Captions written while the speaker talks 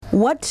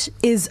What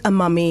is a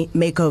mummy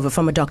makeover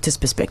from a doctor's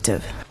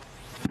perspective?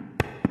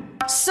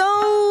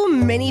 So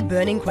many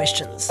burning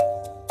questions.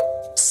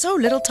 So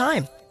little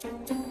time.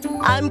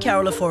 I'm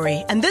Carol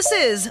Ofori, and this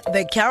is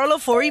the Carol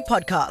Ofori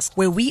Podcast,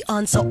 where we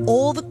answer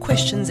all the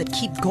questions that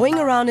keep going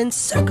around in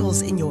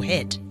circles in your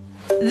head.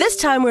 This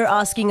time we're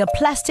asking a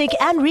plastic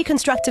and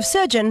reconstructive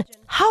surgeon,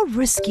 how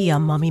risky are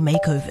mummy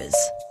makeovers?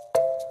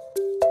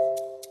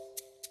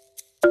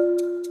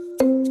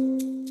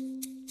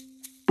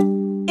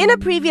 In a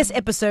previous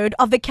episode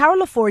of the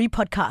Carol Ofori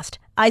Podcast,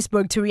 I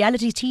spoke to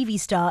reality TV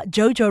star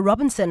Jojo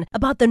Robinson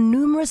about the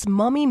numerous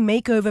mommy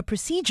makeover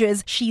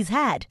procedures she's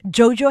had.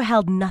 Jojo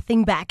held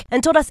nothing back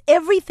and told us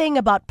everything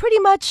about pretty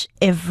much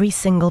every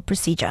single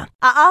procedure.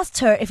 I asked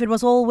her if it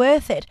was all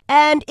worth it,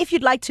 and if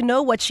you'd like to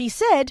know what she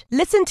said,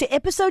 listen to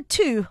episode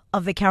 2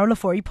 of the Carol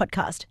Ofori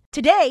Podcast.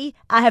 Today,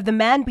 I have the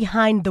man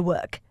behind the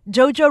work,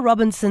 Jojo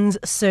Robinson's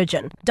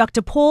surgeon,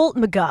 Dr. Paul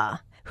McGaha,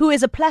 who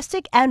is a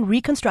plastic and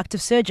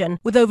reconstructive surgeon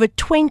with over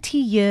 20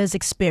 years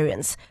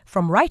experience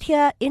from right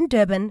here in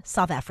Durban,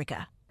 South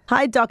Africa.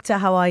 Hi, doctor.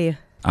 How are you?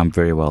 I'm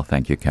very well,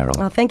 thank you, Carol.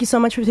 Well, thank you so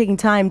much for taking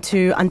time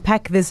to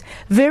unpack this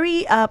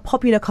very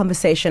popular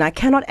conversation. I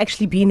cannot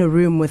actually be in a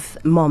room with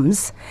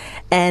moms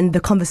and the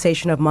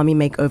conversation of mommy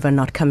makeover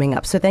not coming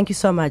up. So thank you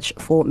so much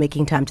for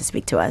making time to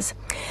speak to us.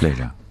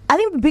 Pleasure. I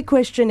think the big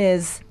question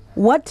is,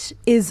 what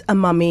is a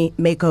mommy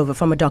makeover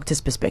from a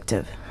doctor's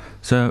perspective?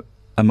 So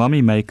a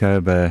mommy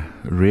makeover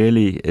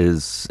really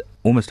is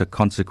almost a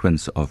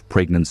consequence of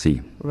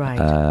pregnancy, Right.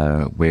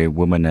 Where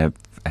women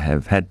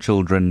have had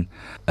children,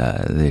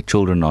 their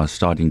children are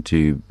starting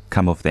to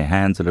come off their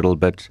hands a little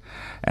bit,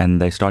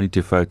 and they're starting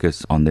to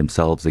focus on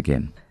themselves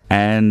again.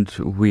 And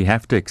we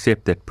have to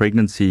accept that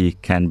pregnancy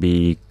can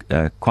be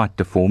quite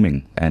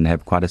deforming and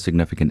have quite a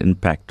significant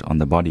impact on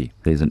the body.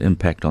 There's an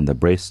impact on the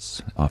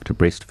breasts. After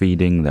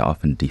breastfeeding, they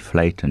often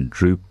deflate and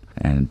droop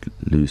and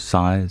lose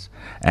size.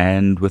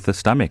 And with the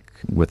stomach,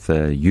 with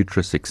the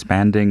uterus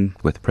expanding,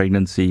 with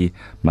pregnancy,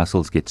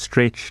 muscles get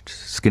stretched,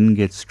 skin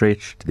gets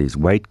stretched, there's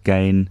weight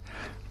gain.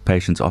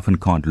 Patients often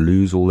can't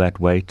lose all that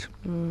weight.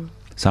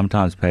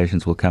 Sometimes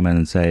patients will come in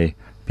and say,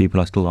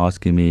 people are still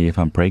asking me if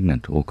I'm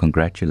pregnant or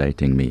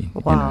congratulating me.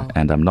 Wow.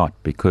 And I'm not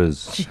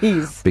because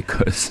Jeez. they've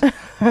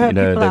out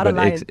of got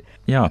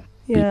line.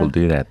 people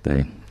do that.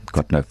 They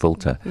got no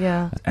filter.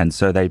 Yeah. And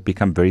so they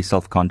become very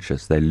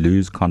self-conscious. They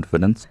lose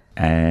confidence.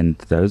 And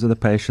those are the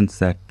patients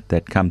that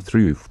come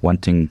through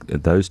wanting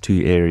those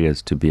two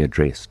areas to be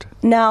addressed.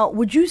 Now,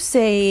 would you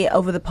say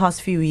over the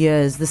past few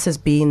years, this has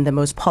been the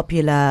most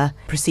popular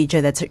procedure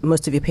that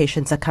most of your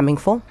patients are coming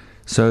for?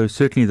 So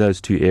certainly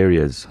those two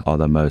areas are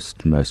the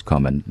most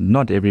common.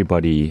 Not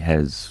everybody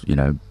has,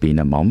 been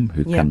a mom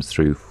who comes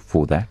through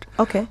for that.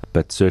 Okay.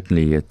 But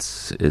certainly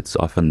it's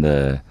often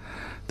the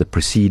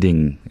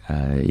preceding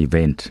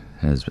event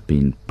has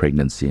been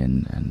pregnancy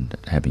and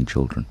having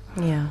children.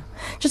 Yeah.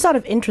 Just out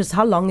of interest,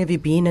 how long have you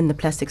been in the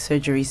plastic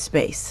surgery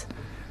space?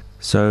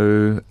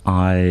 So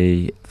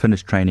I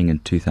finished training in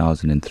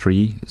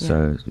 2003,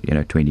 so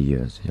 20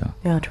 years,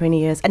 Yeah, 20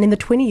 years. And in the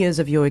 20 years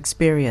of your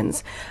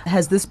experience,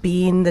 has this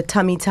been the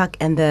tummy tuck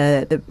and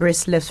the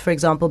breast lifts, for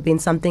example, been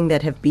something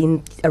that have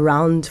been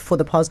around for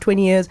the past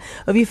 20 years?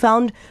 Have you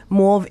found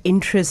more of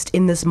interest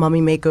in this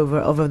mommy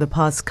makeover over the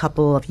past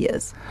couple of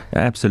years?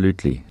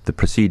 Absolutely. The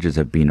procedures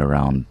have been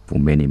around for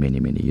many, many,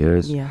 many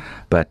years. Yeah.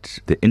 But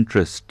the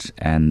interest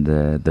and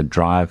the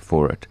drive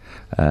for it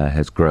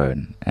has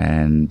grown.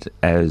 And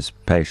as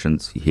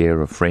patients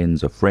hear of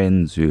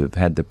friends who have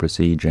had the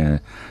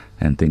procedure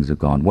and things have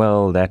gone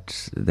well, that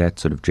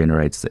sort of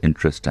generates the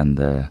interest and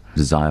the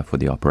desire for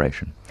the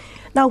operation.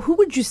 Now, who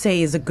would you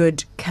say is a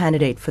good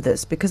candidate for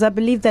this? Because I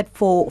believe that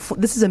for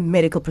this is a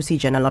medical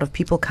procedure, and a lot of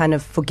people kind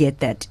of forget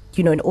that,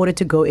 in order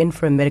to go in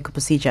for a medical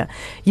procedure,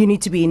 you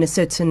need to be in a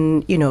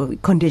certain,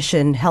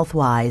 condition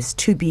health-wise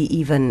to be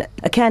even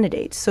a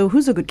candidate. So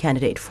who's a good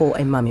candidate for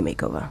a mummy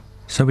makeover?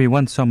 So we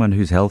want someone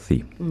who's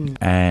healthy,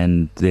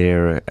 and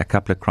there are a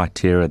couple of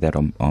criteria that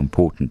are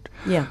important.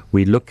 Yeah.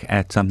 We look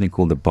at something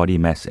called the body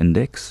mass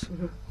index,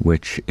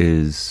 which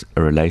is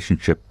a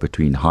relationship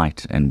between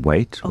height and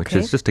weight, which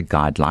is just a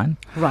guideline.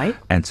 Right.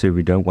 And so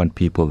we don't want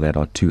people that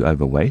are too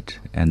overweight,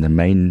 and the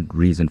main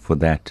reason for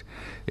that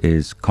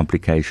is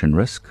complication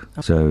risk.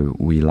 So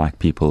we like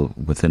people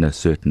within a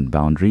certain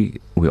boundary.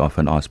 We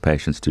often ask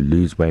patients to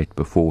lose weight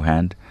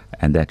beforehand,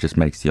 and that just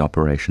makes the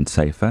operation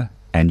safer,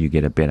 and you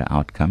get a better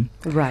outcome.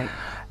 Right.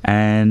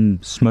 And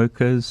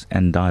smokers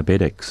and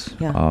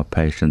diabetics are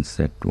patients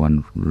that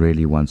one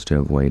really wants to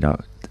avoid.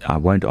 I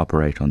won't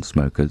operate on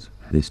smokers.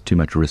 There's too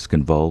much risk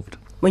involved.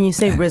 When you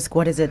say risk,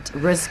 what is it?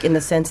 Risk in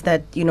the sense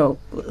that,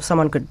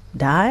 someone could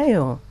die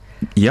or?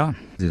 Yeah,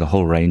 there's a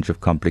whole range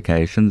of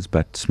complications,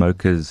 but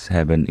smokers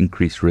have an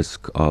increased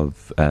risk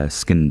of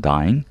skin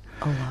dying.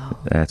 Oh, wow.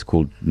 That's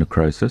called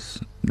necrosis.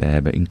 They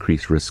have an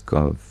increased risk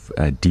of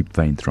deep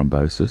vein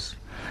thrombosis.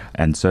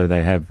 And so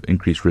they have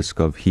increased risk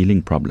of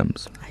healing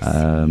problems.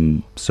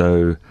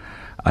 So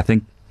I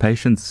think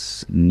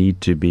patients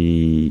need to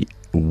be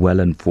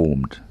well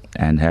informed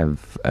and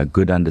have a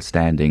good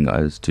understanding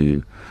as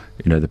to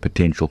the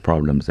potential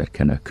problems that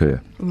can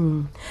occur.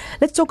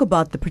 Let's talk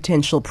about the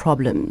potential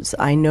problems.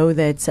 I know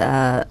that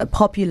a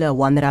popular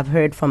one that I've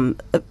heard from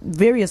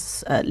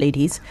various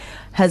ladies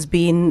has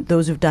been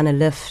those who've done a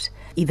lift,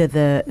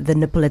 either the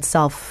nipple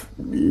itself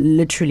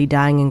literally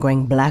dying and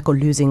going black or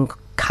losing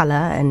color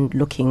and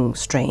looking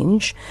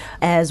strange,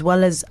 as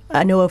well as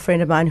I know a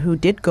friend of mine who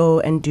did go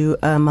and do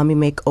a mummy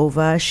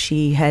makeover.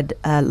 She had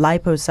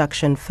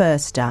liposuction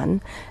first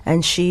done,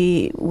 and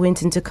she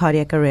went into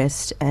cardiac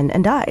arrest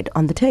and died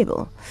on the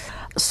table.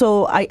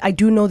 So I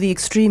do know the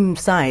extreme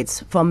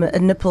sides, from a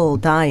nipple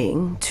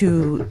dying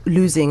to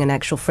losing an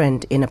actual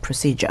friend in a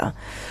procedure.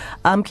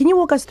 Can you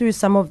walk us through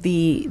some of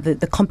the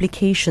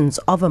complications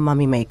of a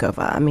mummy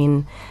makeover? I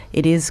mean,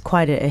 it is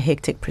quite a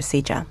hectic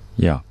procedure.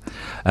 Yeah.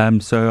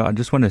 So I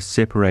just want to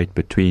separate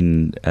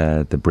between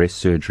the breast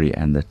surgery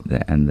and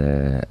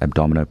the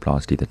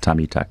abdominoplasty, the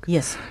tummy tuck.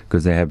 Yes.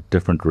 Because they have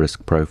different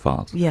risk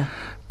profiles. Yeah.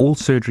 All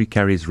surgery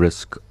carries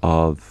risk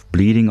of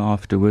bleeding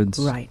afterwards,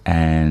 right,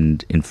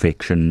 and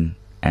infection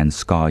and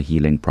scar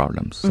healing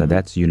problems. So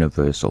that's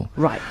universal.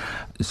 Right.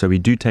 So we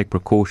do take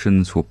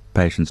precautions for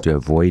patients to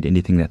avoid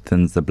anything that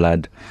thins the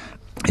blood.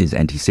 Is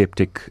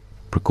antiseptic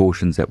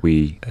precautions that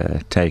we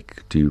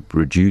take to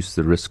reduce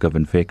the risk of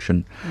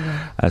infection.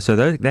 So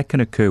that can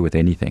occur with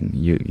anything.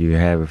 You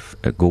have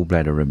a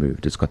gallbladder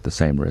removed, it's got the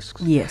same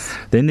risks. Yes.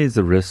 Then there's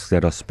the risks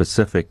that are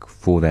specific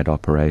for that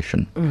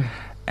operation.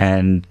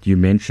 And you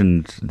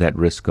mentioned that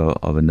risk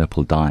of a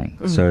nipple dying.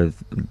 So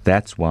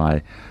that's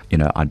why,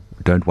 I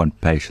don't want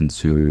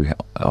patients who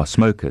are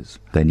smokers.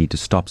 They need to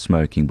stop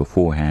smoking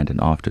beforehand and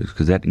afterwards,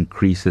 because that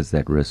increases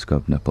that risk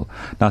of nipple.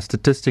 Now,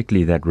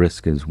 statistically, that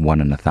risk is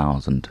 1 in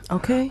 1,000.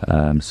 Okay.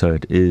 So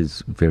it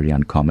is very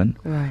uncommon.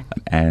 Right.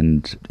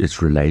 And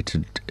it's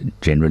related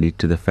generally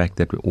to the fact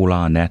that all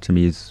our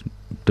anatomy is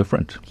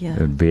different.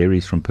 Yeah. It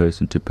varies from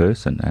person to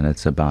person, and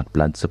it's about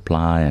blood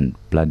supply and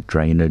blood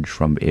drainage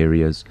from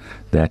areas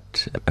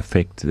that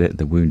affect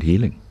the wound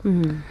healing.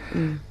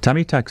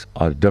 Tummy tucks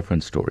are a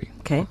different story.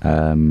 Okay.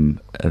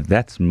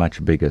 That's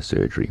much bigger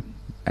surgery,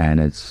 and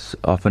it's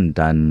often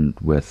done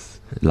with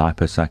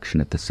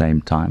liposuction at the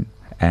same time.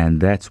 And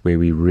that's where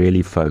we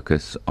really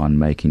focus on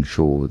making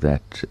sure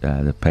that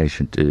the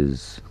patient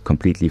is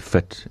completely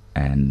fit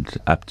and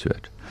up to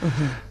it.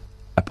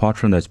 Apart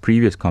from those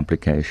previous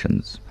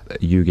complications,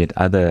 you get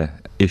other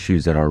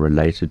issues that are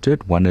related to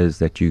it. One is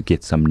that you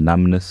get some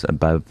numbness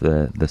above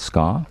the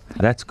scar.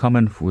 That's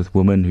common with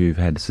women who've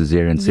had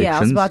cesarean sections. Yeah,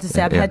 I was about to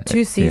say, I've had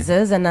 2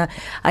 Caesars, and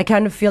I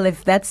kind of feel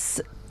if that's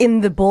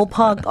in the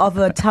ballpark of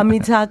a tummy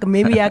tuck,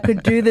 maybe I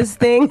could do this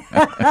thing,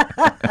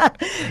 But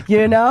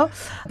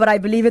I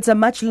believe it's a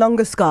much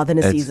longer scar than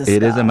a Caesar scar.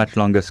 It is a much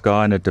longer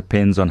scar, and it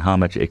depends on how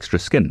much extra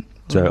skin.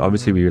 So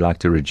obviously we like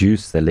to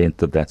reduce the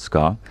length of that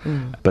scar,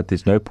 but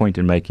there's no point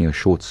in making a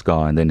short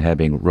scar and then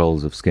having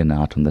rolls of skin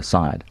out on the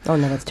side. Oh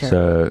no, that's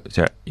terrible.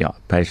 So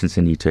patients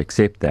need to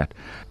accept that.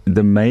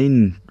 The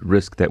main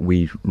risk that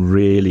we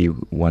really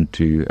want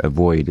to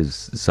avoid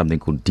is something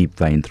called deep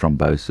vein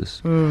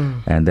thrombosis,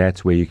 and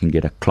that's where you can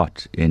get a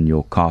clot in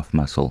your calf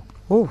muscle.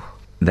 Oh.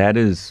 That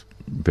is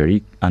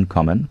very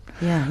uncommon.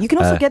 Yeah, you can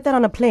also get that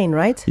on a plane,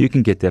 right? You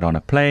can get that on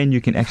a plane.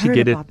 You can actually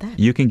get it.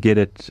 You can get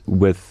it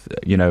with,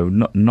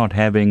 not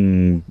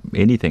having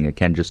anything. It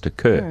can just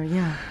occur. Sure,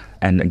 yeah.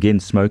 And again,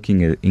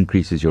 smoking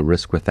increases your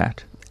risk with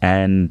that.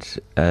 And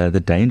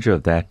the danger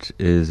of that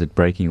is it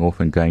breaking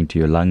off and going to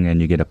your lung,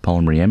 and you get a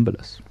pulmonary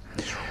embolus.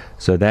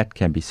 So that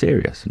can be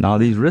serious. Now,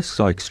 these risks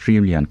are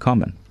extremely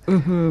uncommon.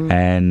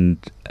 And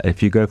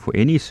if you go for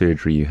any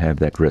surgery, you have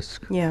that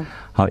risk. Yeah.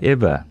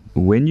 However,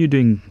 when you're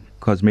doing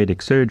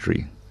cosmetic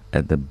surgery,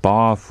 the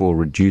bar for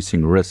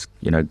reducing risk,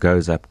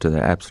 goes up to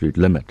the absolute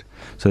limit.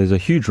 So there's a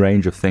huge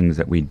range of things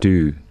that we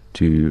do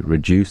to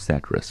reduce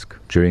that risk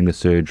during the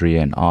surgery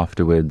and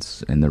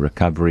afterwards in the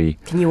recovery.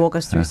 Can you walk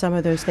us through some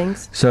of those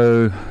things?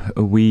 So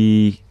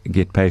we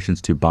get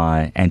patients to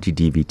buy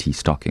anti-DVT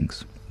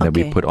stockings that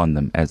we put on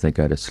them as they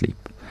go to sleep.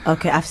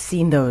 Okay, I've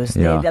seen those.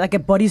 They're like a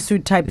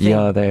bodysuit type thing.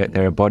 Yeah,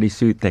 they're a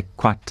bodysuit. They're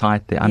quite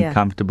tight. They're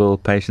uncomfortable.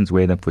 Patients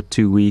wear them for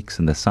 2 weeks.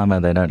 In the summer,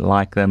 they don't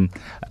like them.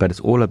 But it's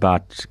all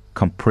about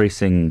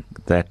compressing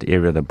that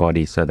area of the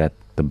body so that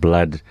the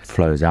blood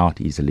flows out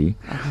easily.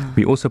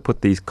 We also put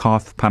these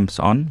calf pumps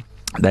on.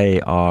 They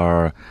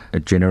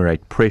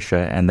generate pressure,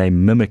 and they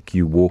mimic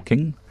you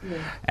walking,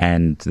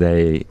 and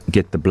they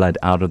get the blood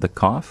out of the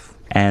calf.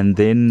 And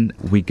then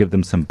we give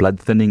them some blood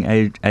thinning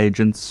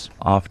agents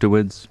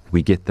afterwards.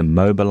 We get them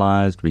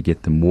mobilized. We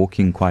get them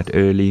walking quite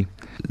early.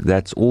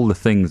 That's all the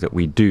things that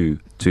we do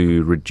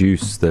to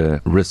reduce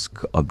the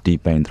risk of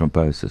deep vein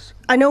thrombosis.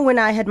 I know when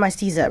I had my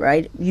Caesar,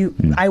 right,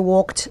 I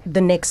walked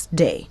the next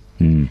day.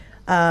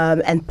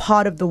 And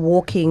part of the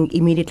walking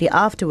immediately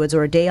afterwards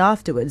or a day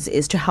afterwards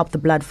is to help the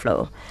blood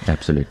flow.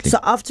 Absolutely. So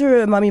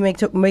after a mummy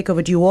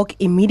makeover, do you walk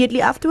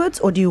immediately afterwards,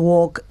 or do you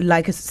walk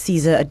like a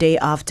Caesar a day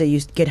after you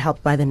get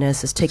helped by the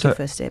nurses, take your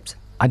first steps?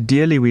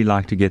 Ideally, we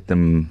like to get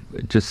them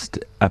just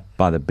up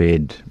by the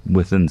bed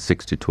within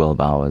 6 to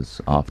 12 hours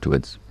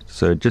afterwards.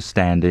 So just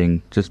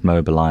standing, just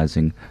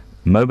mobilizing.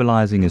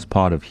 Mobilizing is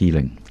part of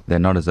healing. They're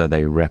not as though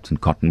they're wrapped in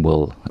cotton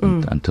wool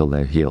until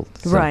they're healed.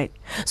 So, Right.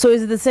 So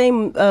is it the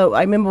same?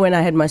 I remember when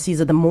I had my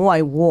Caesar, the more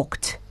I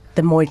walked,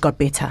 the more it got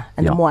better.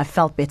 And the more I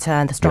felt better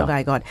and the stronger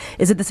I got.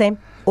 Is it the same?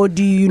 Or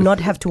do you not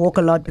have to walk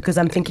a lot? Because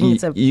I'm thinking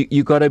it's a...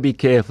 You got to be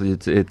careful.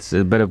 It's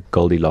a bit of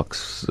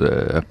Goldilocks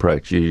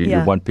approach.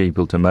 You want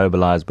people to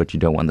mobilize, but you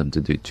don't want them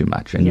to do too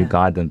much. And you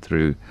guide them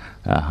through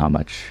how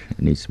much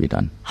needs to be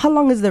done. How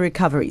long is the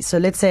recovery? So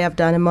let's say I've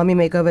done a mommy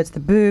makeover. It's the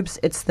boobs.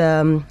 It's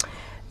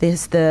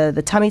there's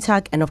the tummy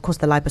tuck, and of course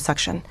the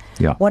liposuction.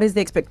 Yeah. What is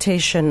the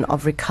expectation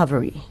of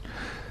recovery?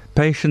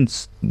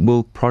 Patients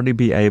will probably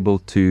be able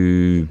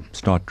to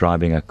start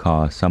driving a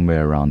car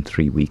somewhere around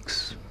 3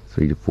 weeks.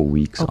 3 to 4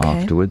 weeks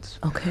afterwards.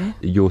 Okay.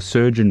 Your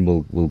surgeon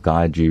will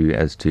guide you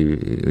as to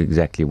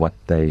exactly what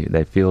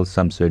they feel.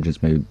 Some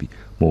surgeons may be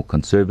more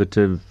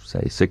conservative,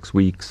 say 6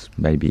 weeks,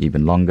 maybe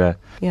even longer.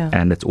 Yeah.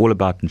 And it's all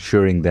about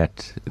ensuring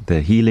that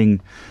the healing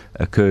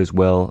occurs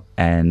well.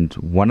 And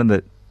one of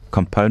the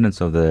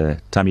components of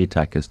the tummy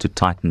tuck is to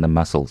tighten the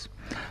muscles.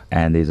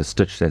 And there's a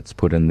stitch that's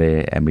put in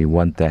there, and we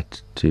want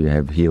that to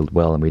have healed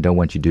well. And we don't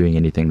want you doing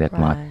anything that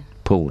might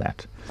pull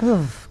that.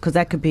 Because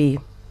that could be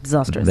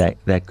disastrous.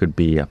 That could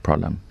be a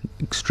problem.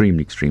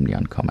 Extremely, extremely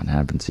uncommon. I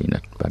haven't seen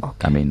it, but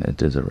I mean,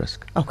 it is a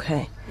risk.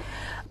 Okay.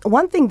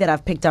 One thing that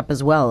I've picked up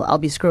as well, I'll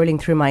be scrolling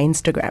through my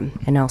Instagram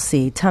and I'll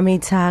see tummy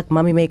tuck,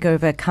 mommy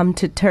makeover, come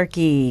to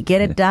Turkey,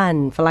 get it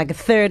done for like a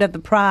third of the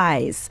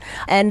price.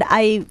 And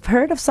I've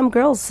heard of some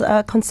girls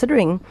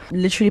considering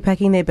literally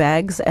packing their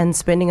bags and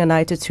spending a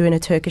night or two in a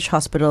Turkish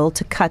hospital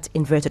to cut,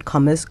 inverted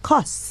commas,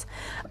 costs.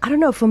 I don't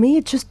know, for me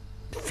it just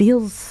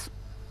feels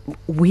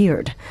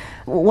weird.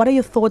 What are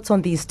your thoughts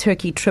on these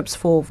Turkey trips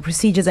for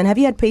procedures? And have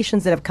you had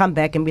patients that have come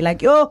back and be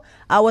like, yo,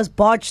 I was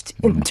botched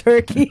in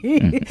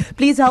Turkey.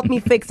 Please help me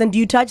fix. And do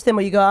you touch them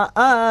or you go,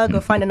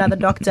 go find another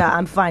doctor.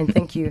 I'm fine.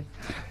 Thank you.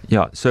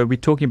 Yeah. So we're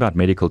talking about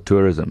medical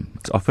tourism.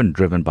 It's often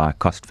driven by a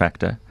cost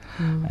factor.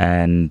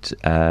 And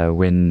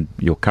when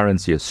your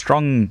currency is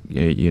strong,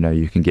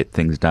 you can get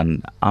things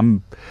done.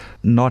 I'm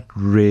not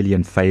really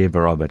in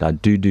favor of it. I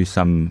do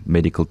some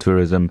medical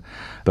tourism,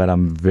 but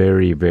I'm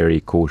very,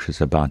 very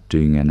cautious about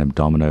doing an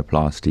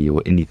abdominoplasty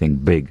or anything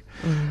big,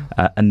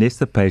 unless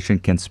the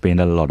patient can spend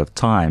a lot of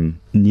time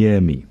near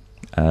me.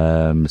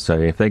 So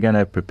if they're going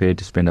to prepare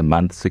to spend a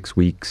month, 6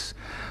 weeks,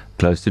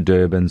 close to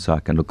Durban, so I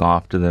can look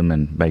after them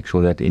and make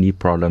sure that any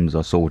problems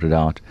are sorted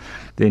out,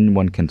 then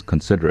one can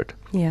consider it.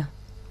 Yeah.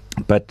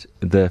 But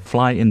the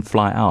fly in,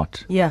 fly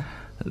out,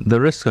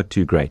 the risks are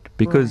too great,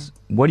 because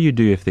what do you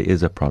do if there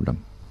is a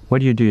problem? What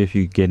do you do if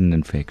you get an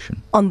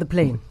infection? On the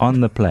plane.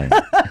 On the plane.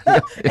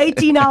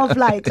 18-hour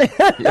flight.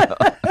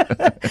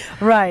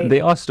 Right.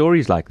 There are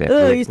stories like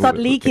that. You start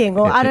leaking,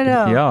 or I don't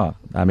know. Yeah.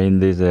 I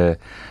mean, there's a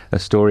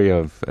story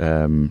of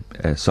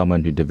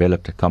someone who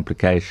developed a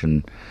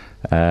complication,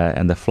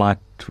 and the flight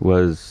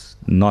was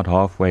not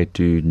halfway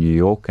to New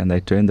York, and they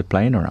turned the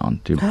plane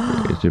around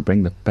to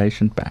bring the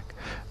patient back.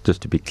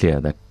 Just to be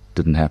clear, that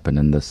didn't happen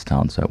in this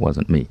town, so it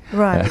wasn't me.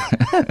 Right.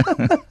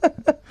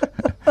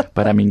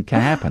 But I mean,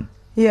 can happen.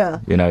 Yeah.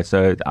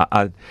 So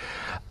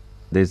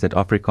there's that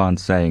Afrikaans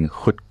saying,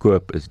 goed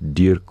koop is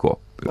duur koop.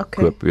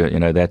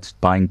 Okay. That's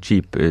buying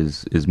cheap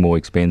is more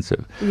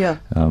expensive. Yeah.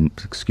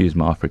 Excuse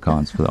my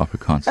Afrikaans for the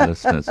Afrikaans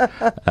listeners.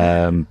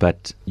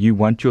 But you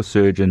want your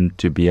surgeon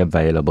to be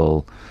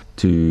available,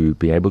 to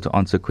be able to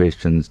answer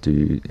questions,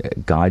 to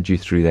guide you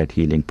through that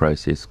healing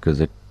process,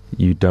 because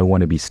you don't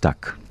want to be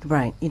stuck.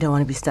 Right, you don't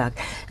want to be stuck.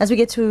 As we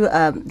get to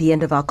the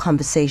end of our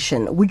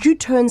conversation, would you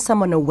turn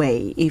someone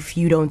away if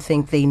you don't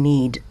think they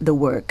need the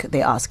work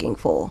they're asking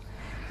for?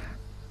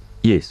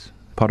 Yes.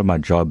 Part of my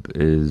job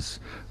is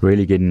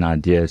really getting an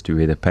idea as to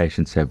whether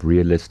patients have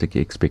realistic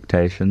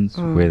expectations,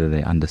 whether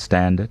they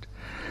understand it.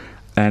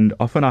 And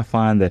often I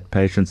find that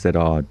patients that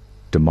are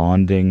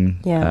demanding,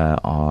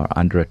 are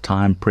under a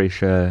time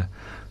pressure,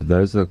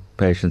 those are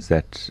patients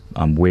that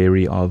I'm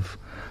wary of.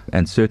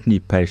 And certainly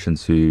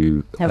patients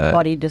who have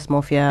body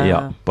dysmorphia.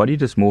 Yeah, body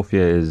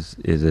dysmorphia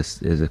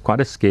is quite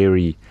a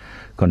scary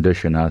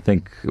condition. I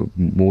think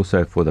more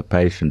so for the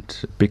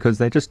patient, because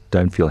they just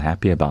don't feel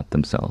happy about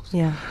themselves.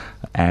 Yeah.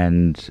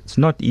 And it's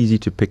not easy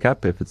to pick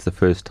up if it's the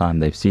first time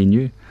they've seen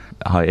you.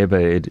 However,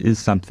 it is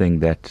something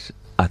that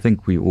I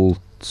think we all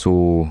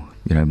saw.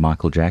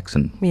 Michael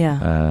Jackson.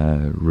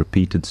 Yeah.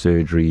 Repeated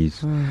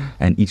surgeries,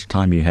 and each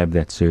time you have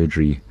that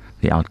surgery,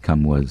 the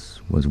outcome was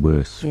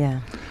worse.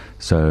 Yeah.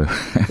 So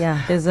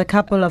there's a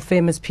couple of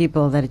famous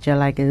people that you're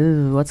like,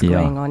 ooh, what's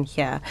going on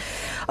here?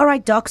 All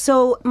right, Doc.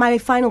 So my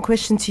final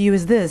question to you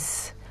is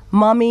this: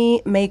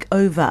 mommy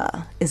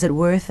makeover, is it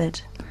worth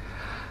it?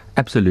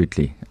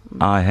 Absolutely.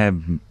 I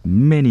have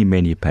many,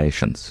 many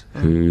patients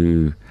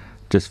who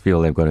just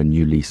feel they've got a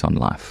new lease on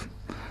life,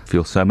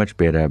 feel so much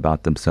better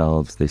about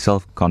themselves. Their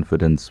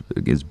self-confidence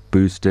is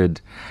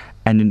boosted.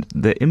 And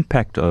the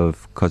impact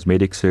of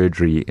cosmetic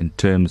surgery in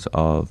terms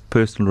of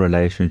personal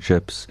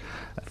relationships,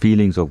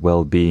 feelings of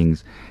well-being,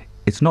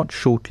 it's not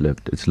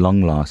short-lived, it's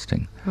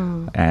long-lasting.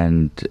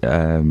 And,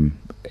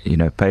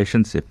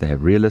 patients, if they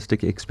have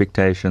realistic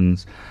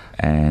expectations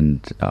and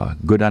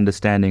good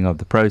understanding of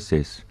the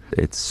process,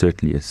 it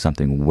certainly is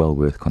something well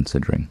worth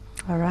considering.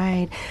 All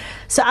right.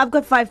 So I've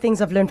got 5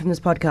 things I've learned from this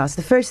podcast.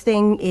 The first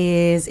thing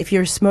is, if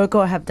you're a smoker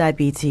or have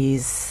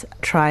diabetes,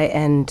 try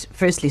and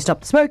firstly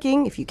stop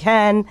smoking if you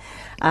can,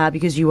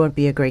 because you won't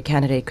be a great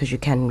candidate because you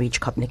can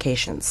reach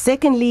complications.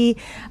 Secondly,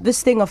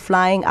 this thing of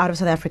flying out of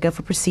South Africa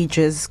for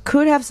procedures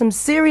could have some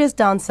serious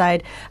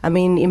downside. I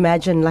mean,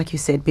 imagine, like you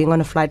said, being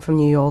on a flight from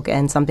New York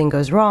and something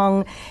goes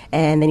wrong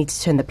and they need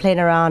to turn the plane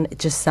around. It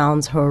just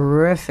sounds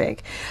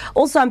horrific.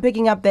 Also, I'm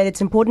picking up that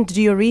it's important to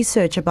do your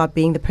research about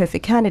being the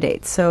perfect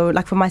candidate. So,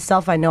 like for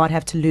myself, I know I'd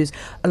have to lose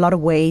a lot of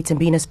weight and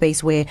be in a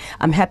space where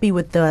I'm happy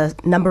with the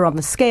number on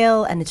the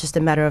scale, and it's just a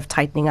matter of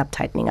tightening up.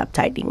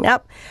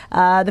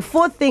 The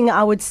fourth thing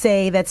I would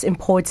say that's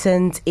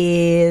important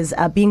is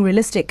being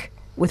realistic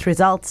with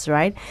results,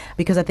 right?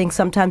 Because I think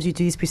sometimes you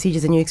do these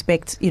procedures and you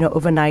expect,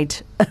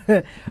 overnight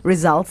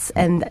results,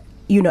 and,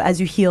 as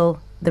you heal,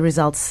 the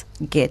results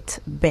get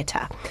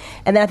better.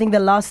 And then I think the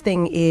last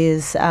thing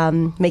is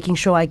making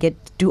sure I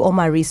do all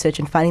my research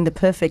and finding the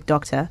perfect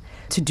doctor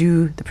to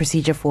do the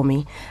procedure for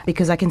me,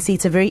 because I can see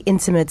it's a very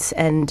intimate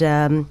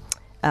and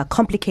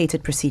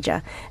complicated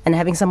procedure, and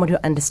having someone who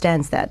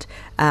understands that,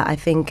 I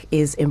think,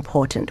 is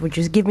important. Would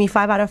you give me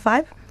 5 out of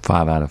 5?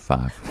 5 out of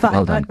 5.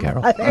 Well done,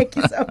 Carol. Thank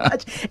you so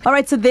much. All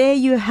right, so there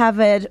you have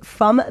it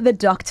from the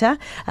doctor.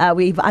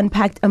 We've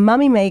unpacked a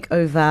mummy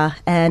makeover,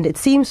 and it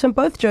seems from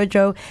both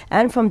Jojo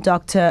and from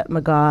Dr.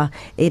 McGaw,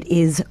 it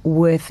is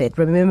worth it.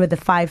 Remember the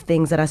 5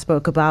 things that I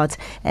spoke about,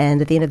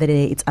 and at the end of the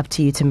day, it's up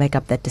to you to make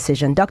up that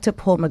decision. Dr.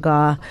 Paul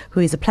McGaw, who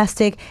is a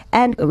plastic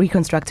and a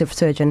reconstructive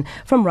surgeon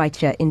from right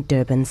here in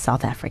Durban,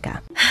 South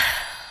Africa.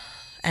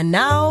 And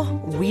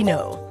now we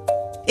know.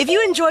 If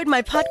you enjoyed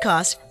my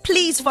podcast,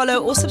 please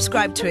follow or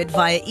subscribe to it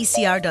via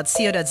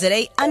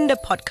ecr.co.za under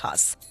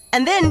podcasts.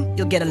 And then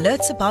you'll get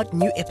alerts about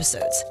new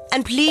episodes.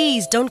 And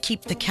please don't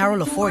keep the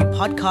Carol Ofori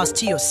podcast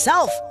to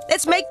yourself.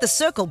 Let's make the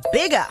circle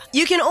bigger.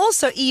 You can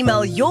also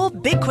email your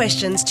big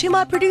questions to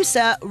my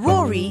producer,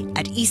 Rory,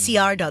 at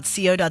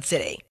ecr.co.za.